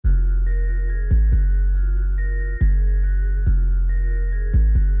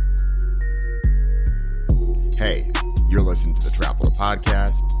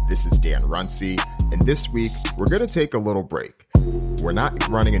Podcast. This is Dan Runcie, and this week we're going to take a little break. We're not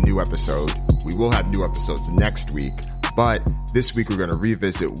running a new episode. We will have new episodes next week, but this week we're going to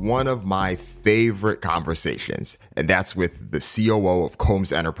revisit one of my favorite conversations, and that's with the COO of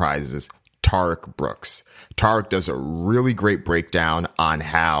Combs Enterprises, Tariq Brooks. Tariq does a really great breakdown on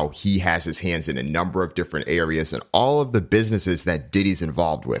how he has his hands in a number of different areas and all of the businesses that Diddy's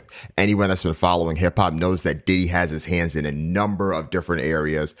involved with. Anyone that's been following hip hop knows that Diddy has his hands in a number of different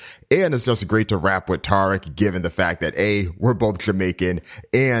areas. And it's just great to rap with Tariq, given the fact that A, we're both Jamaican,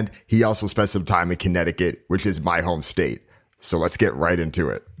 and he also spent some time in Connecticut, which is my home state. So let's get right into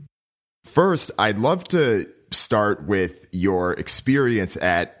it. First, I'd love to start with your experience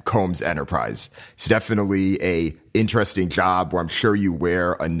at Combs Enterprise. It's definitely a interesting job where I'm sure you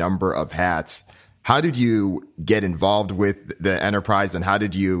wear a number of hats. How did you get involved with the enterprise, and how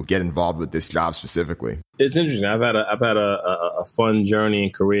did you get involved with this job specifically? It's interesting. I've had a fun journey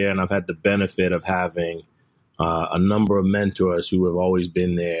and career, and I've had the benefit of having a number of mentors who have always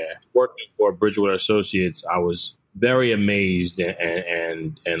been there. Working for Bridgewater Associates, I was very amazed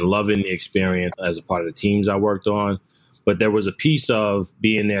and loving the experience as a part of the teams I worked on. But there was a piece of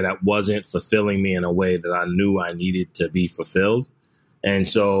being there that wasn't fulfilling me in a way that I knew I needed to be fulfilled. And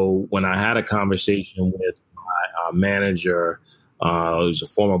so when I had a conversation with my manager, who's a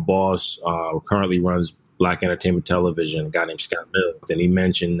former boss, who currently runs Black Entertainment Television, a guy named Scott Mill, and he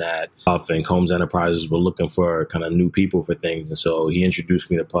mentioned that Puff and Combs Enterprises were looking for kind of new people for things. And so he introduced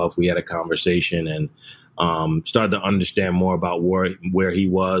me to Puff. We had a conversation and started to understand more about where he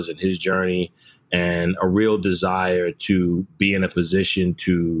was and his journey, and a real desire to be in a position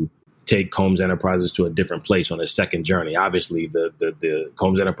to take Combs Enterprises to a different place on his second journey. Obviously, the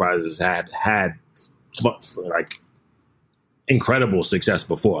Combs Enterprises had like incredible success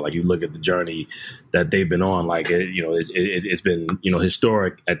before. Like, you look at the journey that they've been on, like, it's been,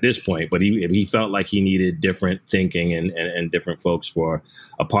 historic at this point, but he felt like he needed different thinking and different folks for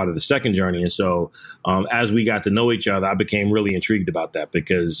a part of the second journey. And so as we got to know each other, I became really intrigued about that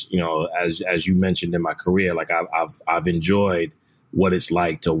because, as you mentioned in my career, like I've enjoyed what it's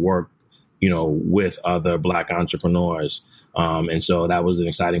like to work, with other Black entrepreneurs. And so that was an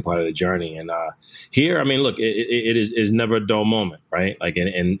exciting part of the journey. And here, I mean, look, it is never a dull moment, right? Like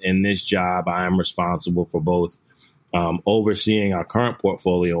in this job, I am responsible for both overseeing our current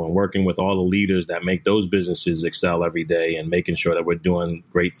portfolio and working with all the leaders that make those businesses excel every day, and making sure that we're doing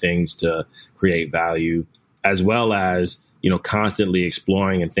great things to create value, as well as constantly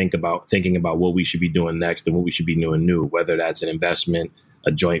exploring and thinking about what we should be doing next and what we should be doing new, whether that's an investment,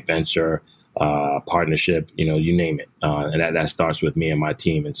 a joint venture, partnership, you name it. And that starts with me and my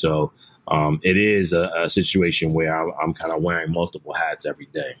team. And so it is a situation where I'm kind of wearing multiple hats every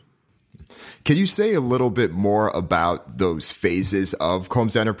day. Can you say a little bit more about those phases of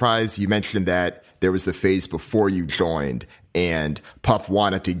Combs Enterprise? You mentioned that there was the phase before you joined, and Puff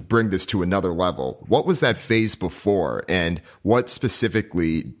wanted to bring this to another level. What was that phase before, and what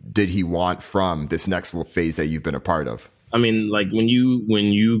specifically did he want from this next little phase that you've been a part of? I mean, like when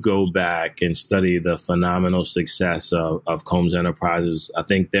you go back and study the phenomenal success of Combs Enterprises, I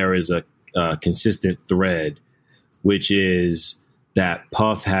think there is a consistent thread, which is that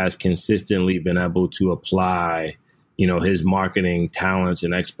Puff has consistently been able to apply, his marketing talents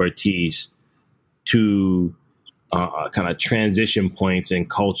and expertise to kind of transition points in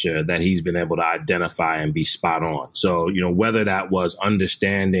culture that he's been able to identify and be spot on. So, whether that was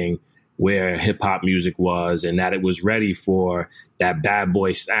understanding where hip hop music was and that it was ready for that bad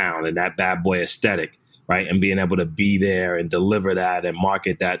boy sound and that bad boy aesthetic, right? And being able to be there and deliver that and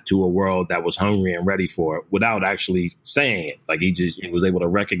market that to a world that was hungry and ready for it without actually saying it. Like, he was able to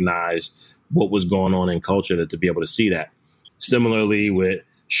recognize what was going on in culture to be able to see that. Similarly with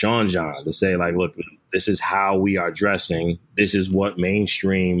Sean John, to say, like, look, this is how we are dressing. This is what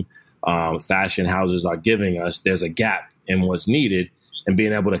mainstream fashion houses are giving us. There's a gap in what's needed. And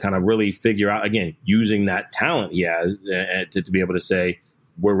being able to kind of really figure out, again, using that talent he has to be able to say,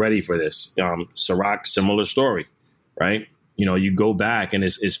 we're ready for this. Ciroc, similar story, right? You go back and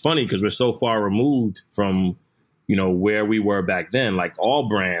it's funny because we're so far removed from, where we were back then. Like, all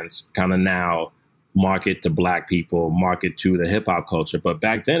brands kind of now market to Black people, market to the hip hop culture. But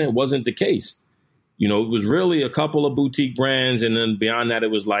back then it wasn't the case. It was really a couple of boutique brands. And then beyond that, it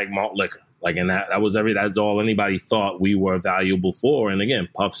was like malt liquor. Like, and that's all anybody thought we were valuable for. And again,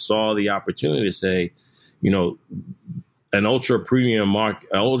 Puff saw the opportunity to say, an ultra premium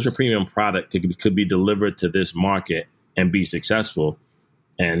product could be delivered to this market and be successful.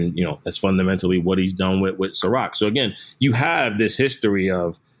 And, that's fundamentally what he's done with Ciroc. So again, you have this history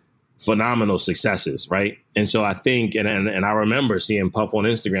of phenomenal successes, right? And so I think, and I remember seeing Puff on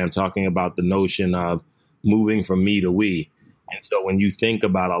Instagram talking about the notion of moving from me to we. And so when you think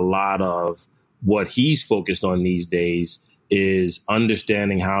about a lot of what he's focused on these days is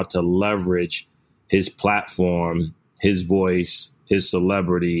understanding how to leverage his platform, his voice, his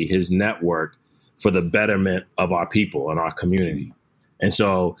celebrity, his network for the betterment of our people and our community. And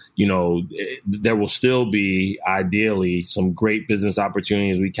so, there will still be ideally some great business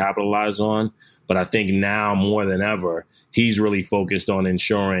opportunities we capitalize on. But I think now more than ever, he's really focused on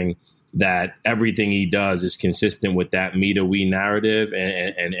ensuring that everything he does is consistent with that me to we narrative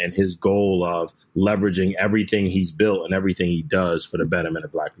and his goal of leveraging everything he's built and everything he does for the betterment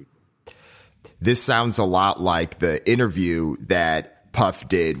of Black people. This sounds a lot like the interview that Puff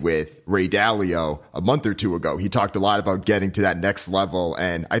did with Ray Dalio a month or two ago. He talked a lot about getting to that next level.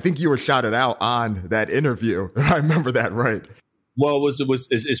 And I think you were shouted out on that interview. I remember that, right? Well,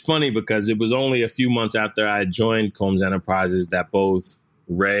 it's funny because it was only a few months after I joined Combs Enterprises that both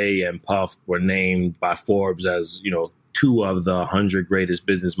Ray and Puff were named by Forbes as, two of the 100 greatest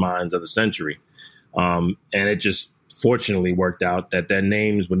business minds of the century. And it just fortunately worked out that their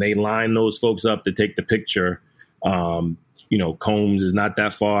names, when they lined those folks up to take the picture, Combs is not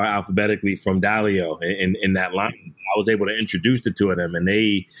that far alphabetically from Dalio in that line. I was able to introduce the two of them, and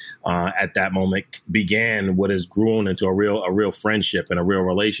they, at that moment, began what has grown into a real friendship and a real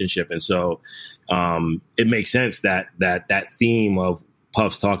relationship. And so it makes sense that theme of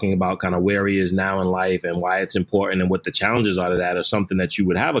Puff's talking about kind of where he is now in life and why it's important and what the challenges are to that is something that you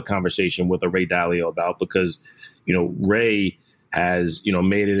would have a conversation with a Ray Dalio about, because, Ray has,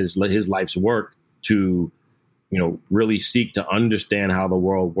 made it his life's work to really seek to understand how the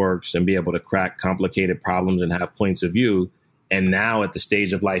world works and be able to crack complicated problems and have points of view. And now at the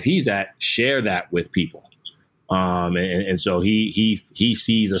stage of life he's at, share that with people. And so he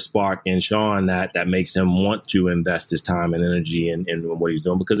sees a spark in Sean that makes him want to invest his time and energy in what he's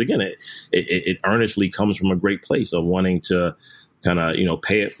doing. Because again, it earnestly comes from a great place of wanting to kind of,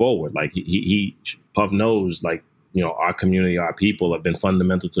 pay it forward. Like Puff knows, like, our community, our people have been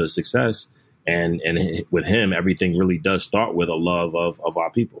fundamental to his success. And with him, everything really does start with a love of our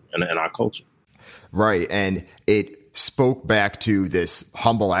people and our culture. Right. And it spoke back to this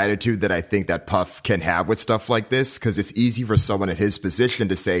humble attitude that I think that Puff can have with stuff like this, because it's easy for someone in his position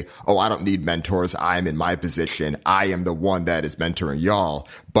to say, oh, I don't need mentors. I'm in my position. I am the one that is mentoring y'all.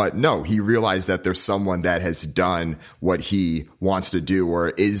 But no, he realized that there's someone that has done what he wants to do or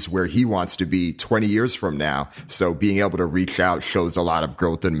is where he wants to be 20 years from now. So being able to reach out shows a lot of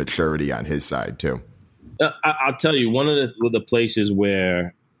growth and maturity on his side, too. I'll tell you, one of the places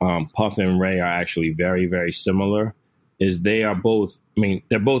where Puff and Ray are actually very, very similar is they are both,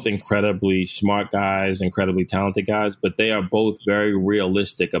 they're both incredibly smart guys, incredibly talented guys, but they are both very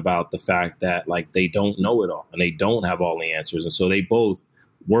realistic about the fact that, like, they don't know it all and they don't have all the answers. And so they both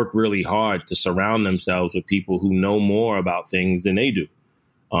work really hard to surround themselves with people who know more about things than they do.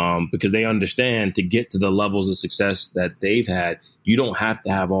 Because they understand to get to the levels of success that they've had, you don't have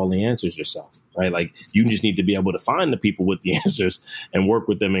to have all the answers yourself, right? Like, you just need to be able to find the people with the answers and work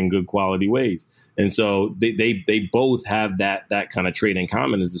with them in good quality ways. And so they both have that kind of trait in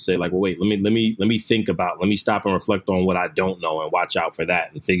common, is to say, like, well, wait, let me think about, let me stop and reflect on what I don't know and watch out for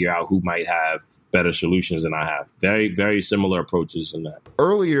that and figure out who might have better solutions than I have. Very, very similar approaches in that.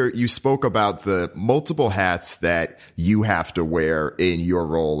 Earlier, you spoke about the multiple hats that you have to wear in your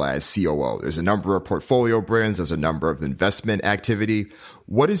role as COO. There's a number of portfolio brands. There's a number of investment activity.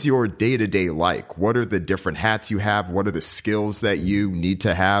 What is your day-to-day like? What are the different hats you have? What are the skills that you need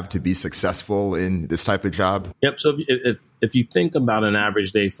to have to be successful in this type of job? Yep. So if you think about an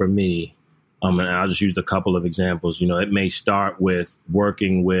average day for me, and I'll just use a couple of examples, it may start with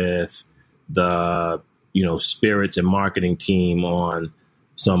working with the spirits and marketing team on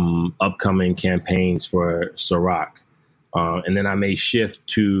some upcoming campaigns for Ciroc. And then I may shift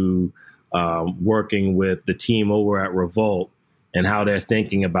to working with the team over at Revolt and how they're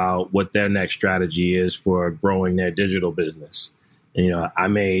thinking about what their next strategy is for growing their digital business. And, I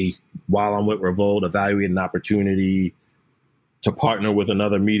may, while I'm with Revolt, evaluate an opportunity to partner with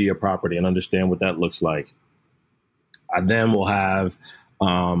another media property and understand what that looks like. I then will have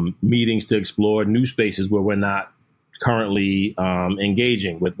meetings to explore new spaces where we're not currently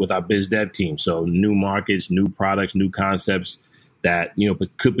engaging with our biz dev team. So new markets, new products, new concepts that,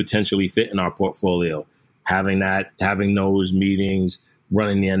 could potentially fit in our portfolio. Having those meetings,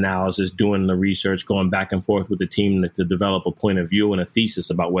 running the analysis, doing the research, going back and forth with the team to develop a point of view and a thesis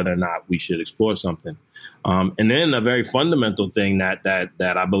about whether or not we should explore something. And then a very fundamental thing that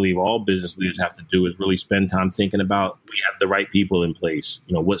I believe all business leaders have to do is really spend time thinking about, we have the right people in place.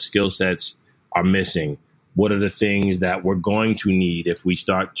 What skill sets are missing? What are the things that we're going to need if we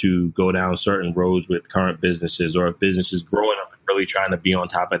start to go down certain roads with current businesses, or if businesses growing up and really trying to be on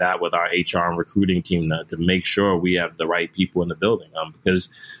top of that with our HR and recruiting team to make sure we have the right people in the building. Because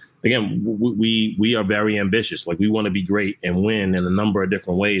again, we are very ambitious. Like, we want to be great and win in a number of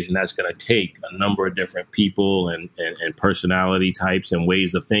different ways. And that's going to take a number of different people and personality types and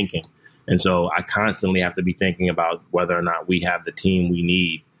ways of thinking. And so I constantly have to be thinking about whether or not we have the team we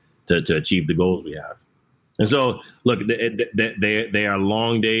need to achieve the goals we have. And so, look, they are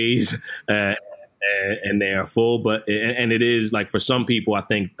long days and they are full. But it is like, for some people, I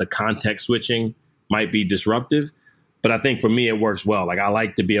think the context switching might be disruptive. But I think for me, it works well. Like, I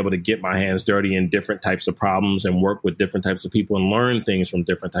like to be able to get my hands dirty in different types of problems and work with different types of people and learn things from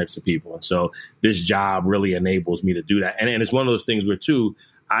different types of people. And so this job really enables me to do that. And it's one of those things where, too,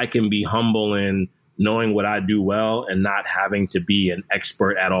 I can be humble in knowing what I do well and not having to be an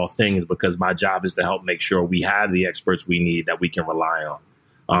expert at all things, because my job is to help make sure we have the experts we need that we can rely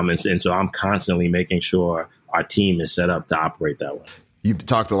on. And so I'm constantly making sure our team is set up to operate that way. You've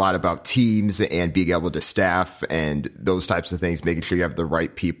talked a lot about teams and being able to staff and those types of things, making sure you have the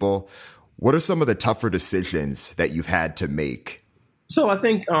right people. What are some of the tougher decisions that you've had to make? So I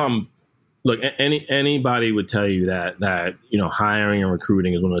think, look, anybody would tell you that hiring and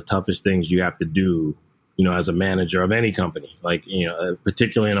recruiting is one of the toughest things you have to do, as a manager of any company. Like,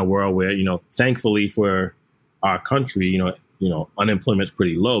 particularly in a world where, thankfully for our country, unemployment's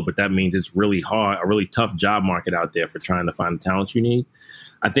pretty low, but that means it's really hard, a really tough job market out there for trying to find the talent you need.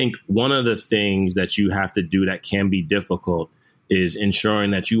 I think one of the things that you have to do that can be difficult is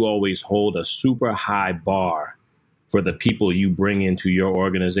ensuring that you always hold a super high bar for the people you bring into your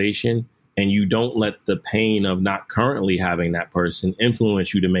organization, and you don't let the pain of not currently having that person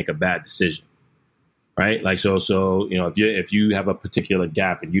influence you to make a bad decision. Right. Like, so, if you have a particular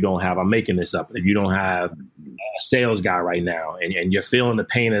gap and you don't have, I'm making this up, if you don't have a sales guy right now and you're feeling the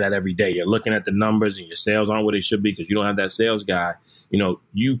pain of that every day, you're looking at the numbers and your sales aren't what they should be because you don't have that sales guy,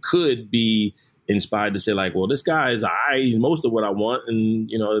 you could be inspired to say, like, well, this guy is he's most of what I want, and,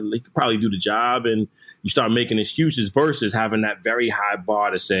 he could probably do the job. And you start making excuses versus having that very high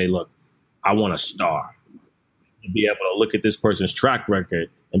bar to say, look, I want a star. To be able to look at this person's track record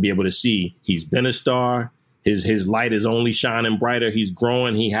and be able to see he's been a star. His light is only shining brighter. He's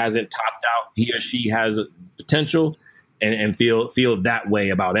growing. He hasn't topped out. He or she has a potential, and feel that way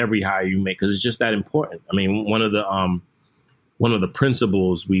about every hire you make, because it's just that important. I mean, one of the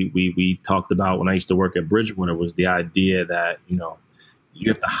principles we talked about when I used to work at Bridgewater was the idea that, you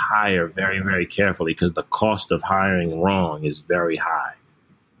have to hire very, very carefully because the cost of hiring wrong is very high.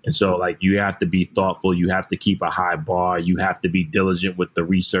 And so, like, you have to be thoughtful. You have to keep a high bar. You have to be diligent with the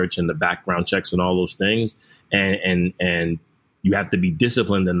research and the background checks and all those things. And you have to be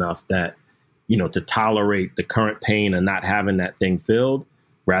disciplined enough that, to tolerate the current pain of not having that thing filled,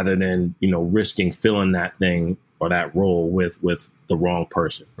 rather than, risking filling that thing or that role with the wrong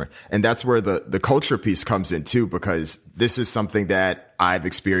person. Right. And that's where the culture piece comes in too, because this is something that I've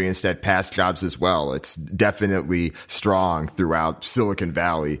experienced at past jobs as well. It's definitely strong throughout Silicon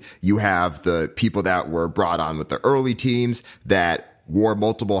Valley. You have the people that were brought on with the early teams that wore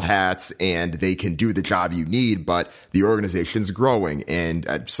multiple hats and they can do the job you need, but the organization's growing. And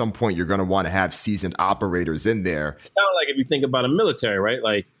at some point, you're going to want to have seasoned operators in there. It's kind of like if you think about a military, right?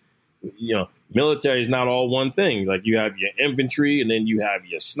 Like, military is not all one thing. Like, you have your infantry, and then you have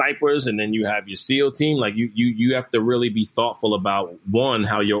your snipers, and then you have your SEAL team. Like, you have to really be thoughtful about, one,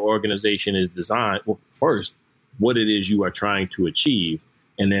 how your organization is designed. Well, first, what it is you are trying to achieve,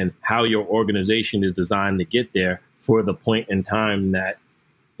 and then how your organization is designed to get there for the point in time that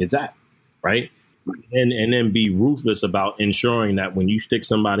it's at, right? And then be ruthless about ensuring that when you stick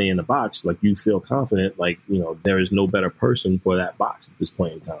somebody in the box, like, you feel confident, like, there is no better person for that box at this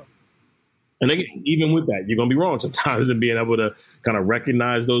point in time. And again, even with that, you're going to be wrong sometimes, and being able to kind of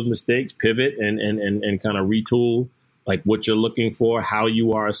recognize those mistakes, pivot, and kind of retool, like, what you're looking for, how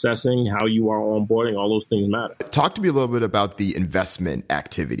you are assessing, how you are onboarding, all those things matter. Talk to me a little bit about the investment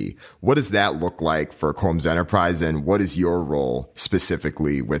activity. What does that look like for Combs Enterprise, and what is your role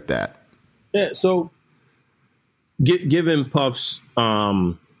specifically with that? Yeah, so given Puff's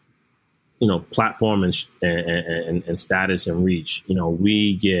platform and status and reach,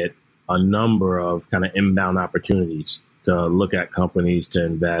 we get a number of kind of inbound opportunities to look at companies to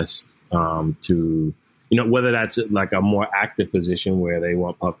invest, to whether that's like a more active position where they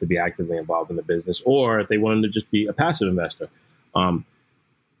want Puff to be actively involved in the business, or if they want him to just be a passive investor.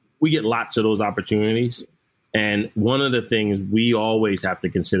 We get lots of those opportunities. And one of the things we always have to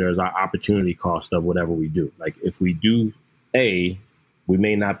consider is our opportunity cost of whatever we do. Like if we do A, we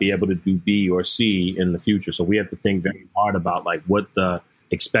may not be able to do B or C in the future. So we have to think very hard about like what the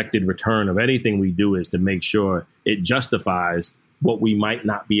expected return of anything we do is to make sure it justifies what we might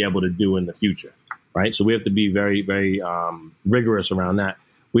not be able to do in the future. Right. So we have to be very, very rigorous around that.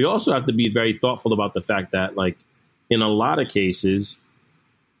 We also have to be very thoughtful about the fact that, like, in a lot of cases,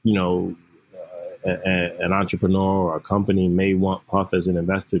 an entrepreneur or a company may want Puff as an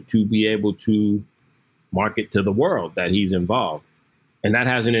investor to be able to market to the world that he's involved. And that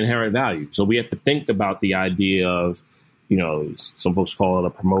has an inherent value. So we have to think about the idea of, some folks call it a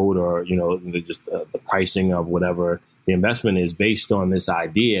promote, or, just the pricing of whatever the investment is based on this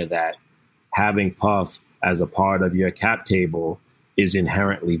idea that having Puff as a part of your cap table is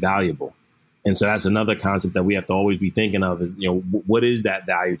inherently valuable. And so that's another concept that we have to always be thinking of is, what is that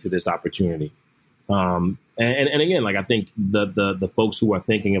value to this opportunity? And again, like, I think the folks who are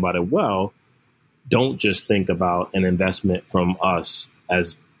thinking about it well, don't just think about an investment from us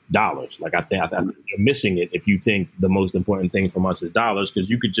as dollars. Like, I think you're missing it if you think the most important thing from us is dollars, because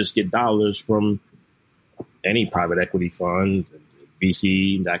you could just get dollars from any private equity fund,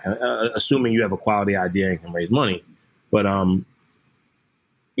 VC, that kind of, assuming you have a quality idea and can raise money. But,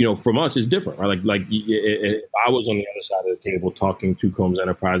 from us, it's different, right? Like if I was on the other side of the table talking to Combs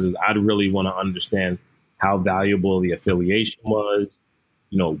Enterprises, I'd really want to understand how valuable the affiliation was,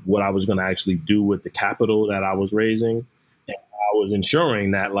 what I was going to actually do with the capital that I was raising. And I was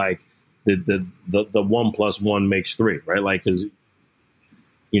ensuring that, like, the 1 + 1 makes 3, right? Like, because,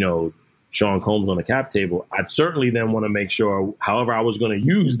 Sean Combs on the cap table, I'd certainly then want to make sure, however I was going to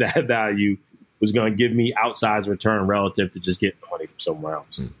use that value, was going to give me outsized return relative to just getting the money from somewhere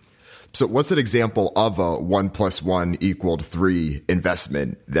else. So what's an example of a 1 + 1 = 3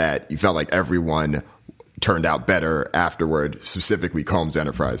 investment that you felt like everyone turned out better afterward, specifically Combs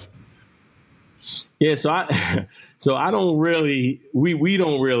Enterprise? Yeah, so I don't really, we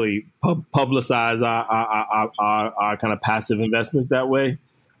don't really publicize our kind of passive investments that way.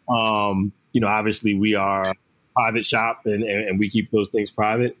 Obviously we are a private shop and we keep those things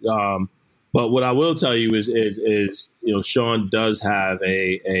private. But what I will tell you is Sean does have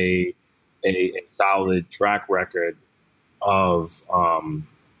a solid track record of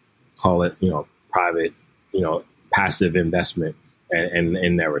call it private passive investment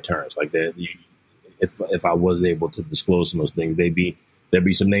and their returns. Like that, if I was able to disclose some of those things, there'd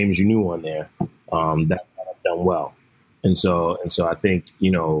be some names you knew on there that have done well. And so I think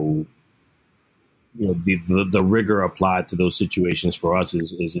the rigor applied to those situations for us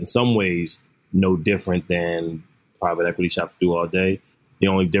is in some ways no different than private equity shops do all day. The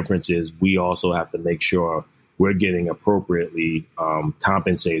only difference is we also have to make sure we're getting appropriately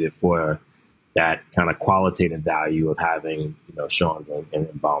compensated for that kind of qualitative value of having Sean's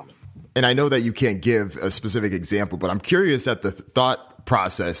involvement. And I know that you can't give a specific example, but I'm curious at the thought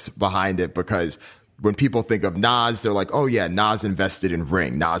process behind it, because when people think of Nas, they're like, oh yeah, Nas invested in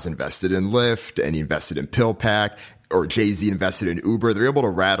Ring, Nas invested in Lyft, and he invested in PillPack, or Jay-Z invested in Uber. They're able to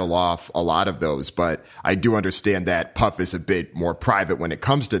rattle off a lot of those, but I do understand that Puff is a bit more private when it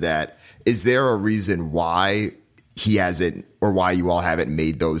comes to that. Is there a reason why he hasn't, or why you all haven't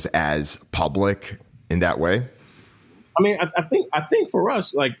made those as public in that way? I mean, I think for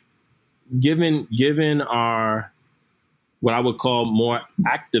us, like, given our what I would call more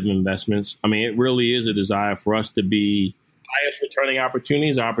active investments, I mean, it really is a desire for us to be highest returning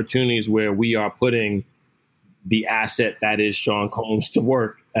opportunities where we are putting the asset that is Sean Combs to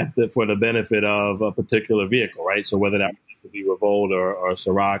work for the benefit of a particular vehicle, right? So whether that would be Revolt or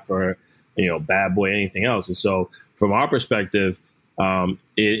Ciroc or Bad Boy, anything else. And so from our perspective,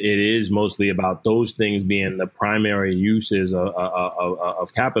 it is mostly about those things being the primary uses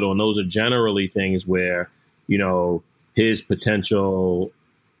of capital, and those are generally things where his potential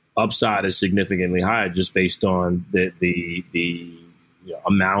upside is significantly higher just based on the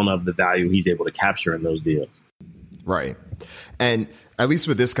amount of the value he's able to capture in those deals. Right. And at least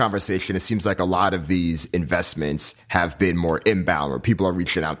with this conversation, it seems like a lot of these investments have been more inbound, where people are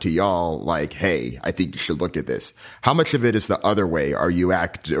reaching out to y'all like, hey, I think you should look at this. How much of it is the other way? Are you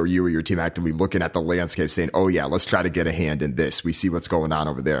or your team actively looking at the landscape saying, oh yeah, let's try to get a hand in this. We see what's going on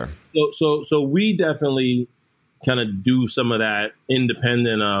over there. So we definitely kind of do some of that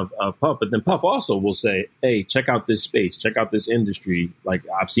independent of Puff. But then Puff also will say, hey, check out this space, check out this industry. Like,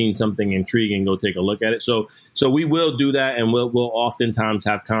 I've seen something intriguing, go take a look at it. So we will do that, and we'll oftentimes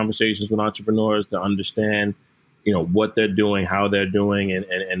have conversations with entrepreneurs to understand, what they're doing, how they're doing,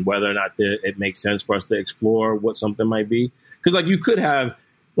 and whether or not it makes sense for us to explore what something might be. Because like you could have,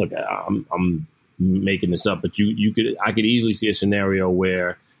 look, I'm making this up, but I could easily see a scenario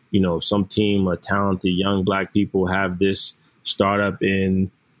where, some team of talented young Black people have this startup in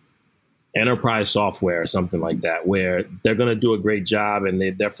enterprise software or something like that, where they're going to do a great job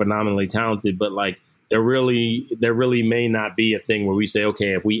and they're phenomenally talented, but like there really may not be a thing where we say,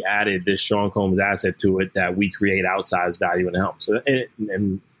 okay, if we added this Sean Combs asset to it, that we create outsized value and help. So,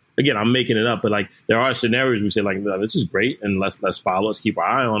 and again, I'm making it up, but like there are scenarios we say like, no, this is great, and let's follow, let's keep our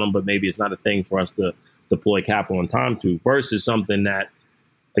eye on them, but maybe it's not a thing for us to deploy capital and time to, versus something that,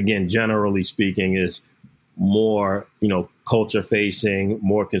 again, generally speaking, is more, culture facing,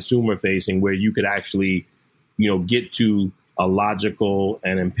 more consumer facing, where you could actually, get to a logical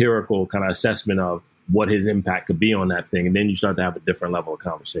and empirical kind of assessment of what his impact could be on that thing. And then you start to have a different level of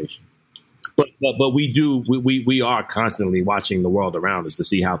conversation. But we are constantly watching the world around us to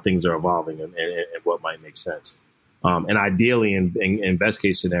see how things are evolving and what might make sense. And ideally, in best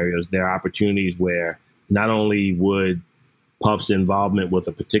case scenarios, there are opportunities where not only would Puff's involvement with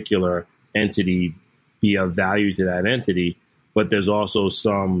a particular entity be of value to that entity, but there's also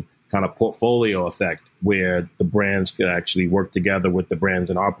some kind of portfolio effect where the brands could actually work together with the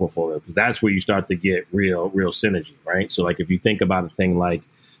brands in our portfolio, because that's where you start to get real synergy, right? So like if you think about a thing like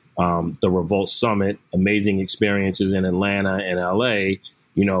the Revolt Summit, amazing experiences in Atlanta and LA,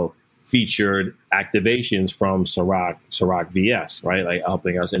 featured activations from Ciroc VS, right? Like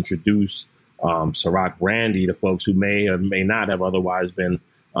helping us introduce Ciroc brandy to folks who may or may not have otherwise been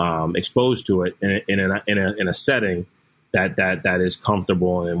exposed to it in a setting that is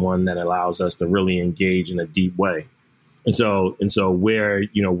comfortable and one that allows us to really engage in a deep way. And so where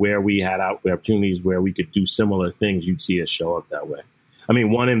we had opportunities where we could do similar things, you'd see us show up that way. I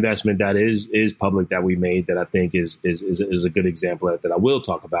mean, one investment that is public that we made that I think is a good example that I will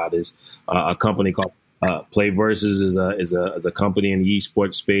talk about is a company called PlayVS is a company in the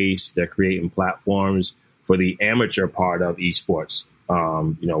esports space. They're creating platforms for the amateur part of esports,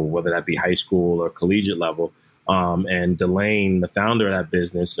 whether that be high school or collegiate level. And Delane, the founder of that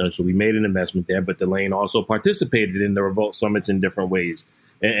business, so we made an investment there, but Delane also participated in the Revolt Summits in different ways.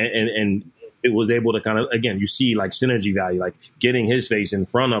 And it was able to kind of, again, you see like synergy value, like getting his face in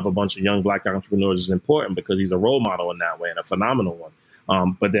front of a bunch of young Black entrepreneurs is important because he's a role model in that way and a phenomenal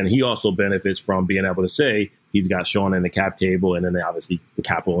one. But then he also benefits from being able to say he's got Sean in the cap table, and then obviously the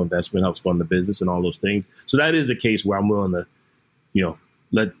capital investment helps fund the business and all those things. So that is a case where I'm willing to,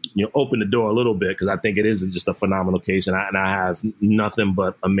 open the door a little bit, because I think it is just a phenomenal case, and I have nothing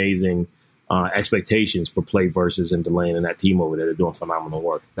but amazing expectations for PlayVS and Delane and that team over there. They're doing phenomenal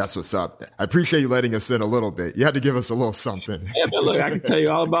work. That's what's up. I appreciate you letting us in a little bit. You had to give us a little something. Yeah, but look, I can tell you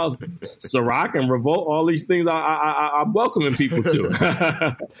all about Ciroc and Revolt, all these things I'm welcoming people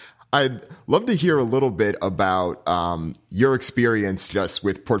to. I'd love to hear a little bit about your experience just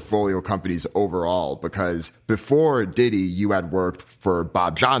with portfolio companies overall, because before Diddy, you had worked for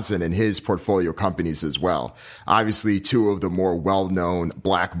Bob Johnson and his portfolio companies as well. Obviously, two of the more well-known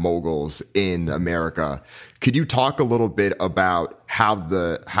Black moguls in America. Could you talk a little bit about how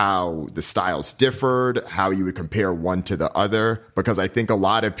the styles differed, how you would compare one to the other? Because I think a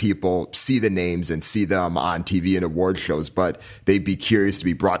lot of people see the names and see them on TV and award shows, but they'd be curious to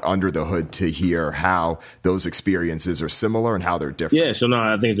be brought under the hood to hear how those experiences are similar and how they're different. Yeah, so no,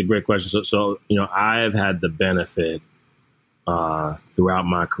 I think it's a great question. So I have had the benefit throughout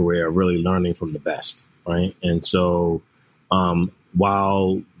my career of really learning from the best, right? And so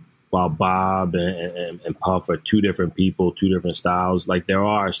while Bob and Puff are two different people, two different styles, like there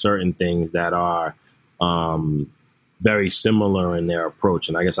are certain things that are very similar in their approach.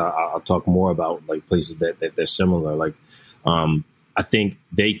 And I guess I'll talk more about like places that they're similar. Like I think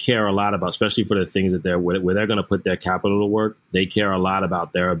they care a lot about, especially for the things that where they're going to put their capital to work, they care a lot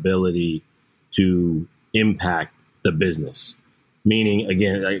about their ability to impact the business. Meaning,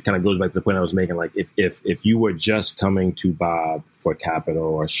 again, it kind of goes back to the point I was making. Like, if you were just coming to Bob for capital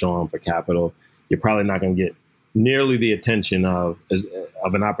or Sean for capital, you're probably not going to get nearly the attention of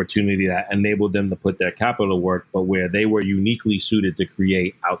an opportunity that enabled them to put their capital to work, but where they were uniquely suited to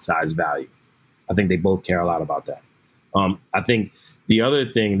create outsized value. I think they both care a lot about that. I think the other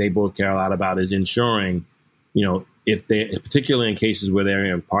thing they both care a lot about is ensuring, if they, particularly in cases where they're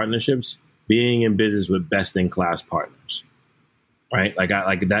in partnerships, being in business with best in class partners. right? Like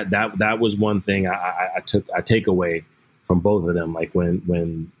that was one thing I take away from both of them. Like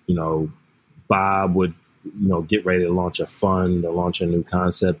when Bob would get ready to launch a fund or launch a new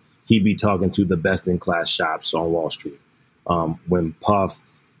concept, he'd be talking to the best in class shops on Wall Street. When Puff,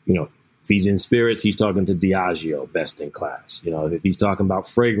 if he's in spirits, he's talking to Diageo, best in class. If he's talking about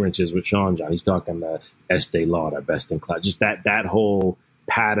fragrances with Sean John, he's talking to Estee Lauder, best in class. Just that whole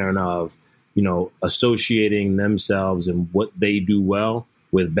pattern of associating themselves and what they do well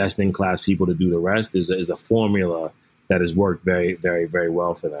with best in class people to do the rest is a formula that has worked very, very, very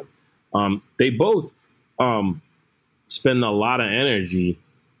well for them. They both spend a lot of energy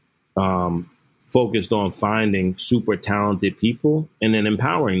focused on finding super talented people and then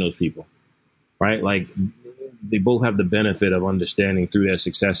empowering those people, right? Like they both have the benefit of understanding through their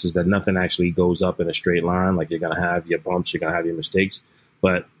successes that nothing actually goes up in a straight line. Like you're going to have your bumps, you're going to have your mistakes,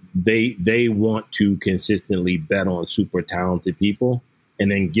 but they want to consistently bet on super talented people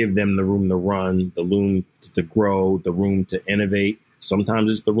and then give them the room to run, the room to grow, the room to innovate. Sometimes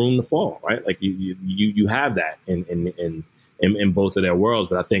it's the room to fall, right? Like you have that in both of their worlds.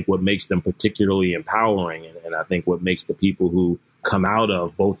 But I think what makes them particularly empowering, and I think what makes the people who come out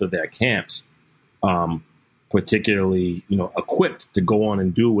of both of their camps particularly, equipped to go on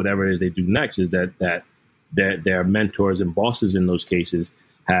and do whatever it is they do next, is that their mentors and bosses in those cases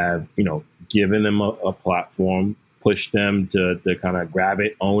have, given them a platform, pushed them to kind of grab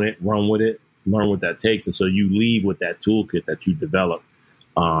it, own it, run with it, learn what that takes. And so you leave with that toolkit that you develop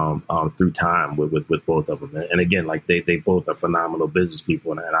through time with both of them. And again, like they both are phenomenal business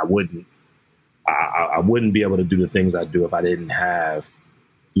people. And I wouldn't be able to do the things I do if I didn't have,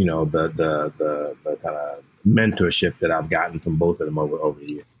 the kind of mentorship that I've gotten from both of them over the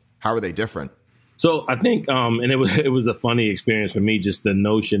years. How are they different? So I think, and it was a funny experience for me, just the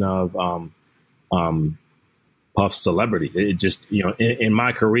notion of Puff's celebrity. It just, in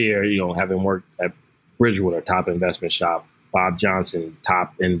my career, having worked at Bridgewater, top investment shop, Bob Johnson,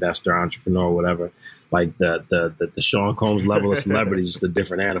 top investor, entrepreneur, whatever, like the Sean Combs level of celebrity is just a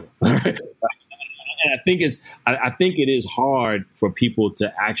different animal. And I think it is hard for people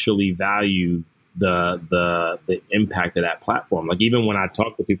to actually value the impact of that platform. Like even when I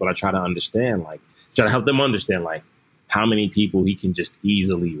talk to people, I try to help them understand like how many people he can just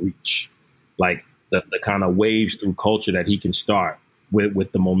easily reach, like the kind of waves through culture that he can start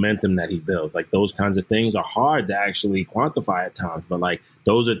with the momentum that he builds. Like those kinds of things are hard to actually quantify at times, but like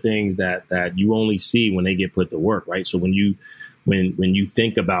those are things that you only see when they get put to work, right? So when you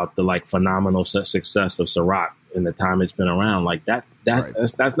think about the like phenomenal success of Ciroc in the time it's been around, like that's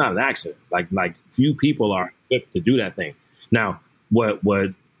not an accident. Like few people are equipped to do that thing. Now, what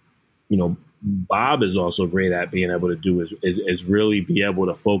Bob is also great at being able to do is really be able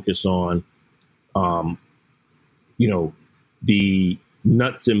to focus on, the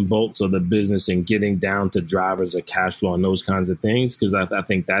nuts and bolts of the business and getting down to drivers of cash flow and those kinds of things. Because I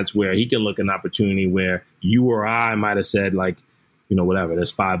think that's where he can look at an opportunity where you or I might have said like, whatever,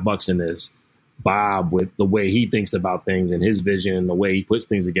 there's $5 in this. Bob, with the way he thinks about things and his vision and the way he puts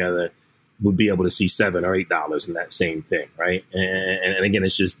things together, would be able to see $7 or $8 in that same thing, right? And again,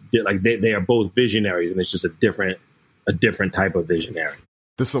 it's just like they are both visionaries, and it's just a different type of visionary.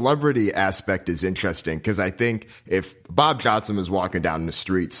 The celebrity aspect is interesting because I think if Bob Johnson was walking down the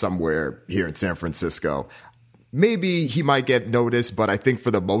street somewhere here in San Francisco, maybe he might get noticed, but I think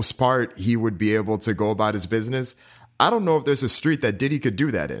for the most part, he would be able to go about his business. I don't know if there's a street that Diddy could do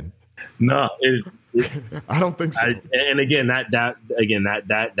that in. No, I don't think so. And again,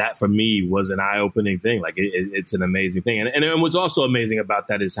 that for me was an eye-opening thing. Like it's an amazing thing. And what's also amazing about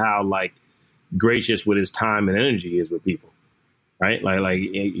that is how like gracious with his time and energy he is with people. Right. Like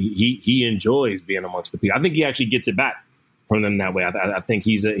he enjoys being amongst the people. I think he actually gets it back from them that way. I think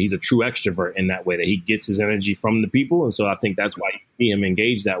he's a true extrovert in that way, that he gets his energy from the people. And so I think that's why you see him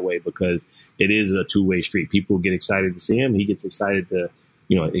engage that way, because it is a two-way street. People get excited to see him. He gets excited to,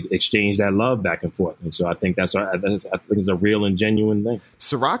 exchange that love back and forth. And so I think it's a real and genuine thing.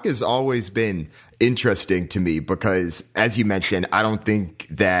 Ciroc has always been interesting to me because, as you mentioned, I don't think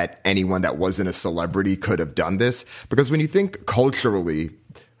that anyone that wasn't a celebrity could have done this. Because when you think culturally,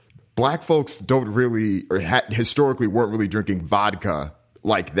 Black folks don't really, or historically weren't really drinking vodka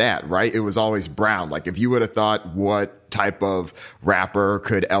like that, right? It was always brown. Like if you would have thought what type of rapper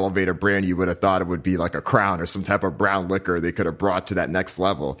could elevate a brand, you would have thought it would be like a Crown or some type of brown liquor they could have brought to that next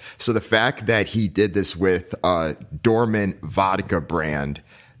level. So the fact that he did this with a dormant vodka brand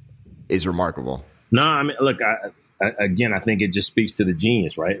is remarkable. No, I mean, look, I think it just speaks to the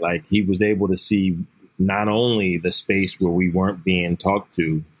genius, right? Like he was able to see not only the space where we weren't being talked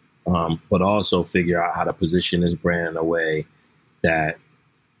to, but also figure out how to position his brand in a way that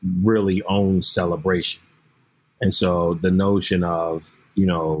really owns celebration. And so the notion of,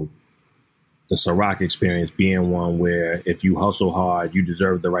 the Ciroc experience being one where if you hustle hard, you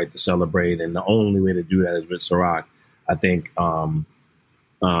deserve the right to celebrate. And the only way to do that is with Ciroc, I think,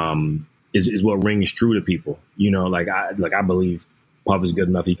 is what rings true to people. I believe Puff is good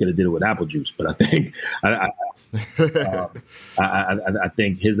enough. He could have did it with apple juice, but I think I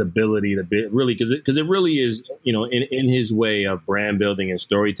think his ability to be really, because it really is, in his way of brand building and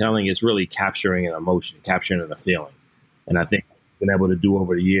storytelling, it's really capturing an emotion, capturing a feeling. And I think been able to do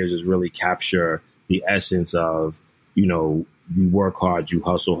over the years is really capture the essence of, you work hard, you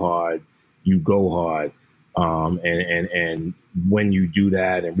hustle hard, you go hard. And when you do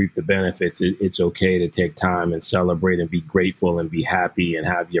that and reap the benefits, it's okay to take time and celebrate and be grateful and be happy and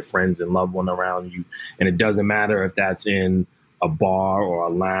have your friends and loved one around you. And it doesn't matter if that's in a bar or a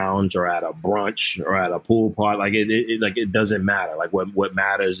lounge or at a brunch or at a pool party. It doesn't matter. Like what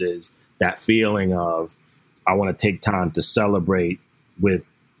matters is that feeling of, I want to take time to celebrate with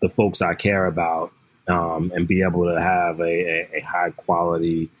the folks I care about, and be able to have a high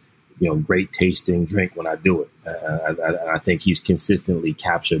quality, great tasting drink when I do it. I think he's consistently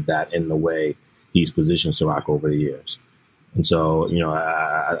captured that in the way he's positioned Ciroc over the years. And so,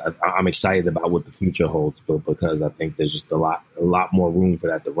 I'm excited about what the future holds, but because I think there's just a lot more room for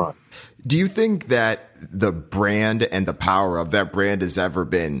that to run. Do you think that the brand and the power of that brand has ever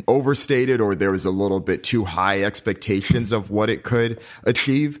been overstated, or there was a little bit too high expectations of what it could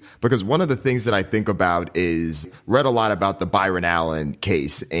achieve? Because one of the things that I think about is read a lot about the Byron Allen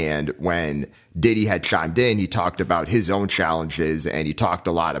case. And when Diddy had chimed in, he talked about his own challenges and he talked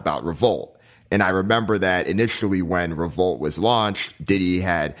a lot about Revolt. And I remember that initially when Revolt was launched, Diddy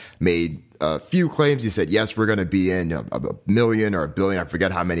had made a few claims. He said, yes, we're going to be in a million or a billion, I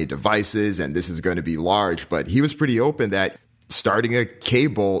forget how many devices, and this is going to be large. But he was pretty open that starting a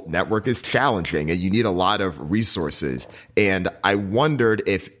cable network is challenging and you need a lot of resources. And I wondered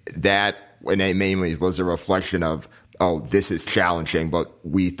if that, and it mainly was a reflection of, oh, this is challenging, but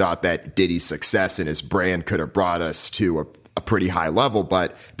we thought that Diddy's success and his brand could have brought us to a pretty high level,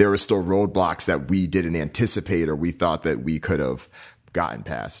 but there were still roadblocks that we didn't anticipate or we thought that we could have gotten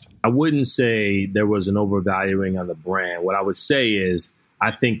past. I wouldn't say there was an overvaluing on the brand. What I would say is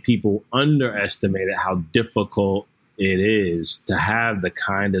I think people underestimated how difficult it is to have the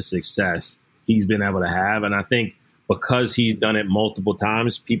kind of success he's been able to have. And I think because he's done it multiple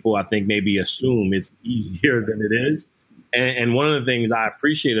times, people, I think, maybe assume it's easier than it is. And one of the things I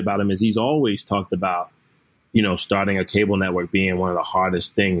appreciate about him is he's always talked about, starting a cable network being one of the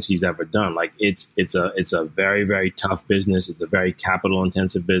hardest things he's ever done. Like it's a very, very tough business. It's a very capital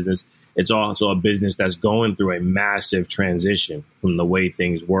intensive business. It's also a business that's going through a massive transition from the way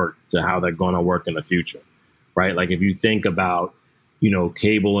things work to how they're going to work in the future. Right. Like if you think about,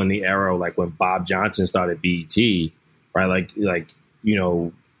 cable in the era, like when Bob Johnson started BET, right.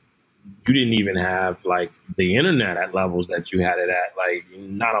 You didn't even have like the internet at levels that you had it at, like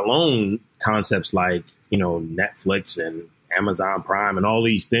not alone concepts like, Netflix and Amazon Prime and all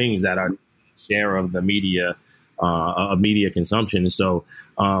these things that are share of the media consumption. And so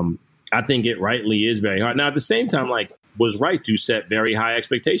I think it rightly is very hard. Now, at the same time, like was right to set very high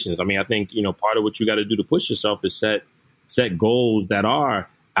expectations. I mean, I think, part of what you got to do to push yourself is set goals that are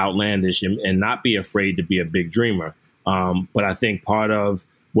outlandish and not be afraid to be a big dreamer. But I think part of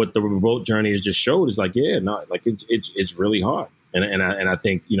what the Revolt journey has just showed is like, it's really hard. And I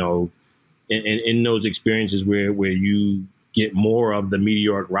think, in those experiences where you get more of the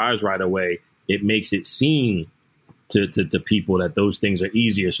meteoric rise right away, it makes it seem to people that those things are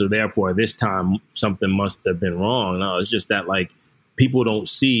easier. So therefore, this time something must have been wrong. No, it's just that like people don't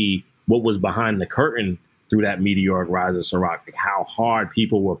see what was behind the curtain through that meteoric rise of Ciroc, like how hard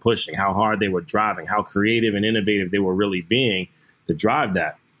people were pushing, how hard they were driving, how creative and innovative they were really being to drive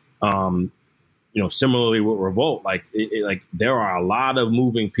that. Similarly with Revolt, like there are a lot of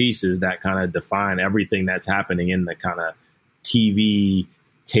moving pieces that kind of define everything that's happening in the kind of TV,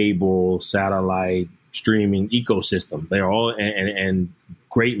 cable, satellite, streaming ecosystem. They're all and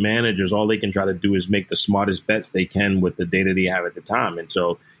great managers. All they can try to do is make the smartest bets they can with the data they have at the time. And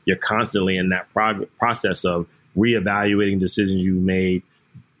so you're constantly in that process of reevaluating decisions you made,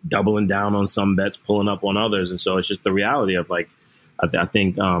 doubling down on some bets, pulling up on others. And so it's just the reality of like, I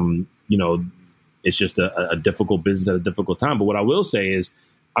think, it's just a difficult business at a difficult time. But what I will say is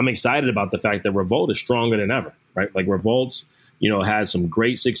I'm excited about the fact that Revolt is stronger than ever, right? Like Revolt's, had some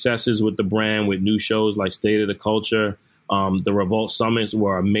great successes with the brand, with new shows like State of the Culture. The Revolt Summits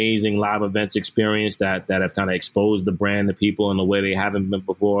were amazing live events experience that have kind of exposed the brand to people in a way they haven't been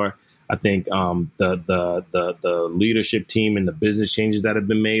before. I think the leadership team and the business changes that have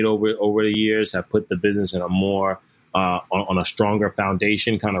been made over the years have put the business in a more on a stronger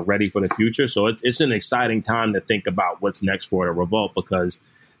foundation, kind of ready for the future. So it's an exciting time to think about what's next for the Revolt, because,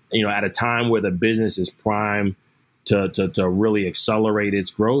 you know, at a time where the business is primed to really accelerate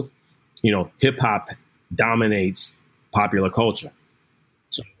its growth, you know, hip hop dominates popular culture.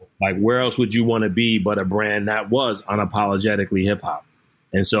 So, like, where else would you want to be but a brand that was unapologetically hip hop?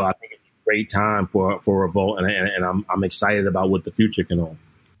 And so I think it's a great time for Revolt, and I'm excited about what the future can hold.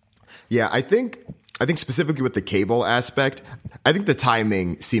 Yeah, I think specifically with the cable aspect, I think the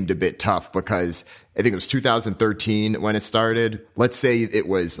timing seemed a bit tough because I think it was 2013 when it started. Let's say it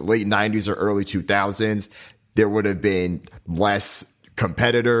was late 90s or early 2000s. There would have been less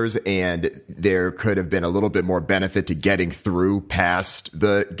competitors and there could have been a little bit more benefit to getting through past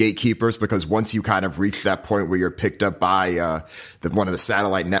the gatekeepers, because once you kind of reach that point where you're picked up by one of the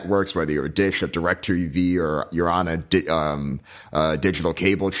satellite networks, whether you're a Dish, a DirecTV, or you're on a digital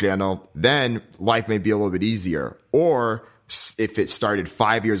cable channel, then life may be a little bit easier. Or if it started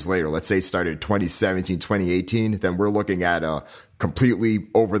 5 years later, let's say it started 2017, 2018, then we're looking at a completely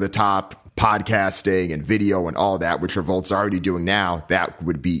over the top podcasting and video and all that, which Revolt's already doing now. That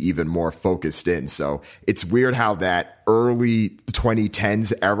would be even more focused in. So it's weird how that early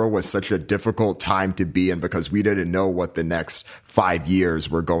 2010s era was such a difficult time to be in, because we didn't know what the next 5 years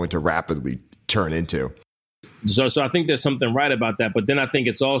were going to rapidly turn into. So I think there's something right about that. But then I think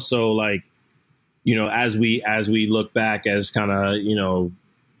it's also like, you know, as we look back as kind of, you know,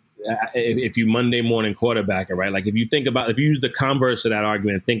 if you Monday morning quarterback it, right? Like if you use the converse of that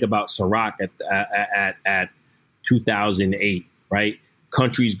argument, think about Ciroc at 2008, right?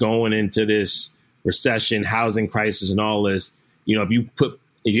 Countries going into this recession, housing crisis, and all this. You know, if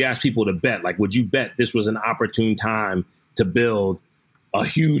you ask people to bet, like, would you bet this was an opportune time to build a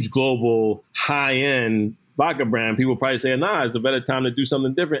huge global high-end vodka brand? People probably say, nah, it's a better time to do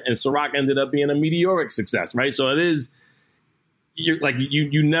something different. And Ciroc ended up being a meteoric success, right? So it is.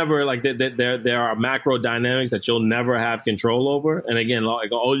 You never, like, there are macro dynamics that you'll never have control over. And again,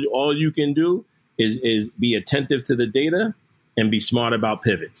 like, all you can do is be attentive to the data and be smart about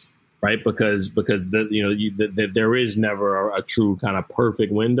pivots, right? Because there is never a true kind of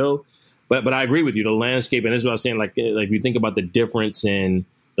perfect window. But I agree with you. The landscape, and this is what I was saying, like if you think about the difference in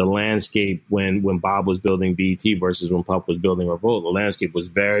the landscape when Bob was building BET versus when Puff was building Revolt, the landscape was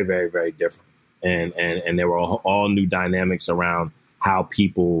very, very, very different. And there were all new dynamics around how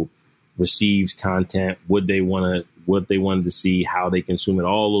people received content, what they wanted to see, how they consume it.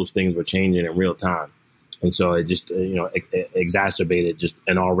 All those things were changing in real time, and so it just it exacerbated just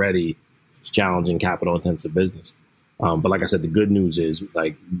an already challenging capital intensive business. But like I said, the good news is,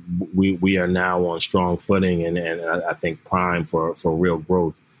 like, we are now on strong footing, and I think primed for real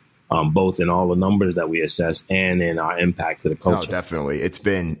growth. Both in all the numbers that we assess and in our impact to the culture. No, definitely. It's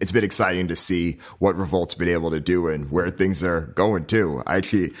been exciting to see what Revolt's been able to do and where things are going too. I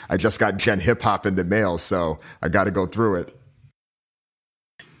just got Gen Hip Hop in the mail, so I got to go through it.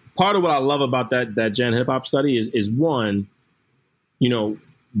 Part of what I love about that Gen Hip Hop study is one, you know,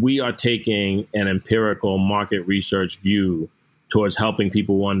 we are taking an empirical market research view towards helping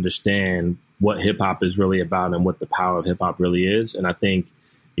people understand what hip hop is really about and what the power of hip hop really is. And I think,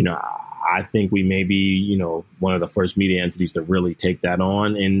 you know, I think we may be, you know, one of the first media entities to really take that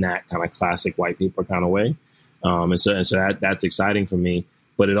on in that kind of classic white paper kind of way. And so that's exciting for me.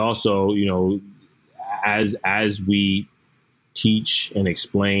 But it also, you know, as we teach and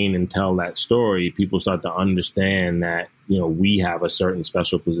explain and tell that story, people start to understand that, you know, we have a certain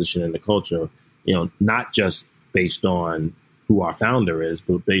special position in the culture, you know, not just based on who our founder is,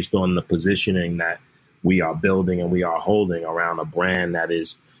 but based on the positioning that we are building and we are holding around a brand that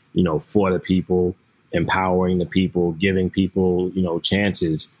is, you know, for the people, empowering the people, giving people, you know,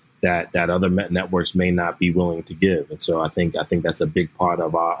 chances that other networks may not be willing to give. And so I think that's a big part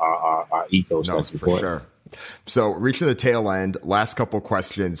of our ethos. No, that's For important. sure. So reaching the tail end, last couple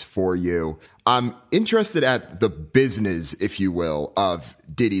questions for you. I'm interested at the business, if you will, of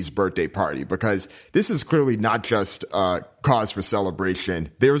Diddy's birthday party, because this is clearly not just a cause for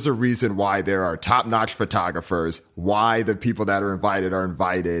celebration. There's a reason why there are top-notch photographers, why the people that are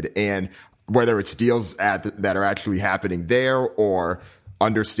invited, and whether it's deals that are actually happening there or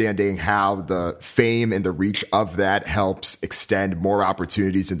understanding how the fame and the reach of that helps extend more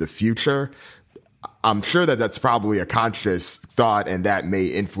opportunities in the future. I'm sure that that's probably a conscious thought, and that may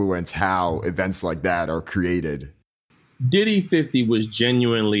influence how events like that are created. Diddy 50 was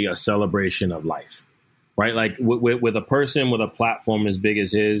genuinely a celebration of life, right? Like with a person with a platform as big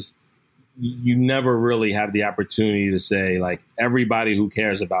as his, you never really have the opportunity to say like everybody who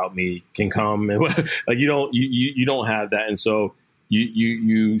cares about me can come, and like you don't have that, and so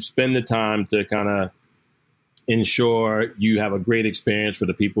you spend the time to kind of ensure you have a great experience for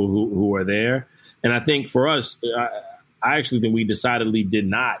the people who are there. And I think for us, I actually think we decidedly did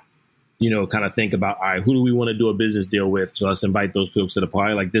not, kind of think about, all right, who do we want to do a business deal with? So let's invite those folks to the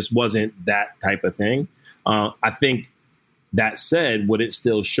party. Like this wasn't that type of thing. I think that said, what it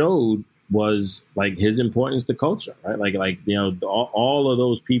still showed was like his importance to culture, right? Like all of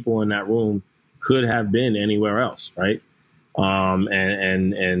those people in that room could have been anywhere else, right?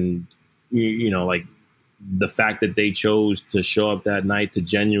 And like the fact that they chose to show up that night to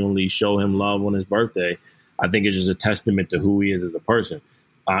genuinely show him love on his birthday, I think is just a testament to who he is as a person.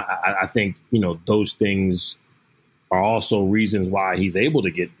 I think, those things are also reasons why he's able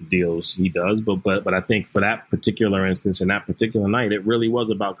to get the deals he does. But I think for that particular instance and that particular night, it really was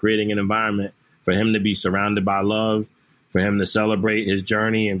about creating an environment for him to be surrounded by love, for him to celebrate his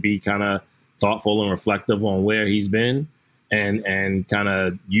journey and be kind of thoughtful and reflective on where he's been, and kind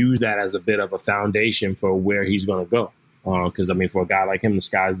of use that as a bit of a foundation for where he's going to go. Because I mean, for a guy like him, the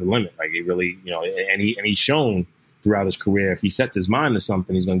sky's the limit. Like he really, and he's shown throughout his career, if he sets his mind to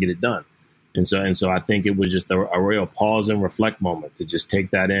something, he's going to get it done. And so I think it was just a real pause and reflect moment to just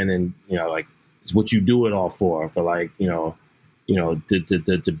take that in, and like it's what you do it all for like to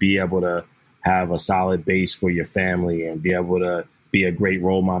be able to have a solid base for your family and be able to be a great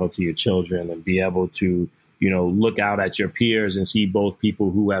role model to your children and be able to look out at your peers and see both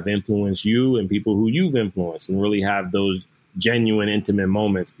people who have influenced you and people who you've influenced, and really have those genuine, intimate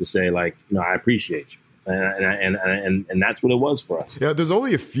moments to say, like, I appreciate you. And that's what it was for us. Yeah, there's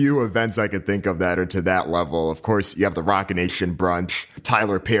only a few events I could think of that are to that level. Of course, you have the Roc Nation brunch,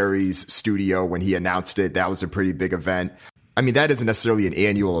 Tyler Perry's studio when he announced it. That was a pretty big event. I mean, that isn't necessarily an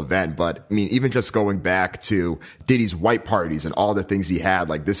annual event, but I mean, even just going back to Diddy's white parties and all the things he had,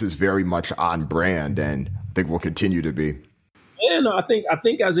 like this is very much on brand, and I think will continue to be. Yeah, no, I think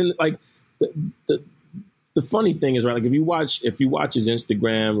as in like the funny thing is, right, like if you watch his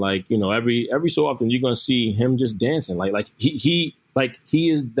Instagram, like, every so often you're going to see him just dancing. Like he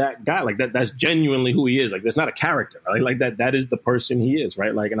is that guy. Like that's genuinely who he is. Like that's not a character. Right? Like that is the person he is.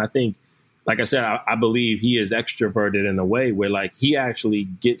 Right. Like, and I think, like I said, I believe he is extroverted in a way where like he actually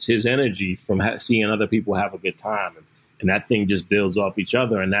gets his energy from seeing other people have a good time. And that thing just builds off each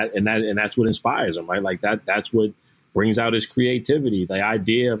other. And that's what inspires him. Right. Like that's what brings out his creativity. The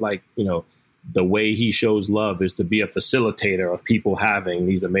idea of like, the way he shows love is to be a facilitator of people having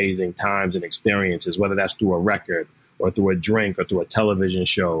these amazing times and experiences, whether that's through a record or through a drink or through a television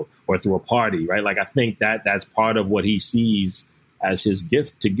show or through a party, right? Like, I think that's part of what he sees as his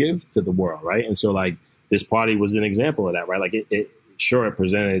gift to give to the world, right? And so, like, this party was an example of that, right? Like, it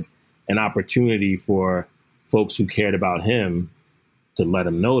presented an opportunity for folks who cared about him to let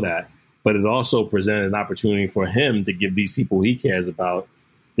him know that, but it also presented an opportunity for him to give these people he cares about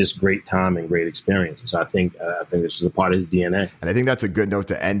this great time and great experience. So I think this is a part of his DNA. And I think that's a good note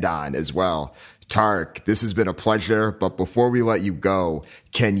to end on as well. Tarek, this has been a pleasure. But before we let you go,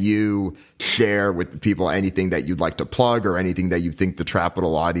 can you share with the people anything that you'd like to plug or anything that you think the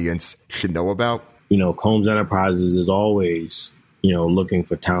Trapital audience should know about? Combs Enterprises is always, looking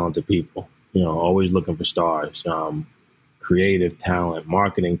for talented people, always looking for stars, creative talent,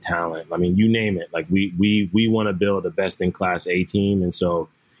 marketing talent. I mean, you name it. Like we want to build a best in class A team. And so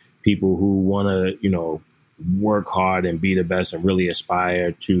people who want to, work hard and be the best and really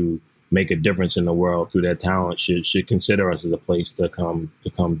aspire to make a difference in the world through their talent should consider us as a place to come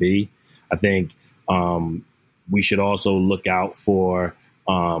be. I think we should also look out for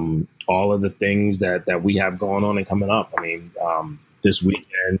all of the things that we have going on and coming up. I mean, this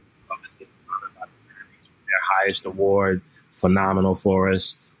weekend, their highest award, phenomenal for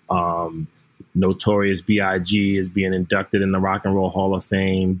us. Notorious B.I.G. is being inducted in the Rock and Roll Hall of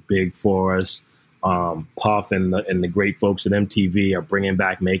Fame, big for us. Puff and the great folks at MTV are bringing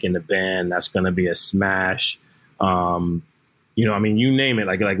back Making the Band. That's going to be a smash. I mean, you name it.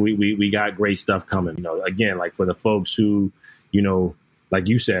 Like we got great stuff coming. Again, like for the folks who, like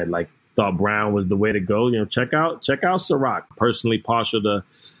you said, like thought Brown was the way to go. Check out Ciroc. Personally, partial to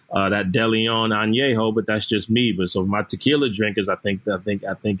that De Leon Añejo, but that's just me. But so my tequila drinkers, I think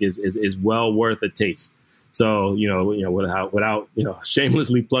is well worth a taste. So, without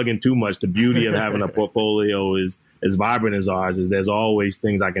shamelessly plugging too much, the beauty of having a portfolio is as vibrant as ours is there's always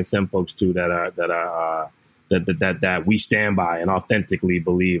things I can send folks to that we stand by and authentically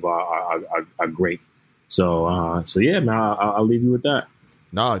believe are great. So yeah, man, I'll leave you with that.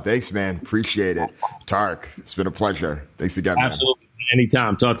 No, thanks, man. Appreciate it. Tarek, it's been a pleasure. Thanks again, man. Absolutely.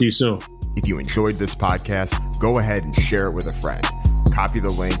 Anytime. Talk to you soon. If you enjoyed this podcast, go ahead and share it with a friend. Copy the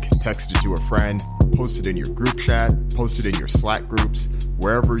link, text it to a friend, post it in your group chat, post it in your Slack groups,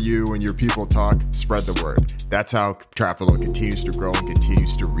 wherever you and your people talk, spread the word. That's how Trapalo continues to grow and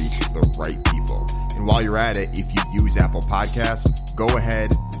continues to reach the right people. And while you're at it, if you use Apple Podcasts, go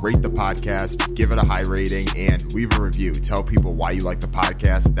ahead, rate the podcast, give it a high rating, and leave a review. Tell people why you like the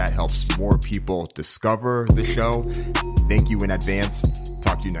podcast. That helps more people discover the show. Thank you in advance.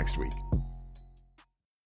 Talk to you next week.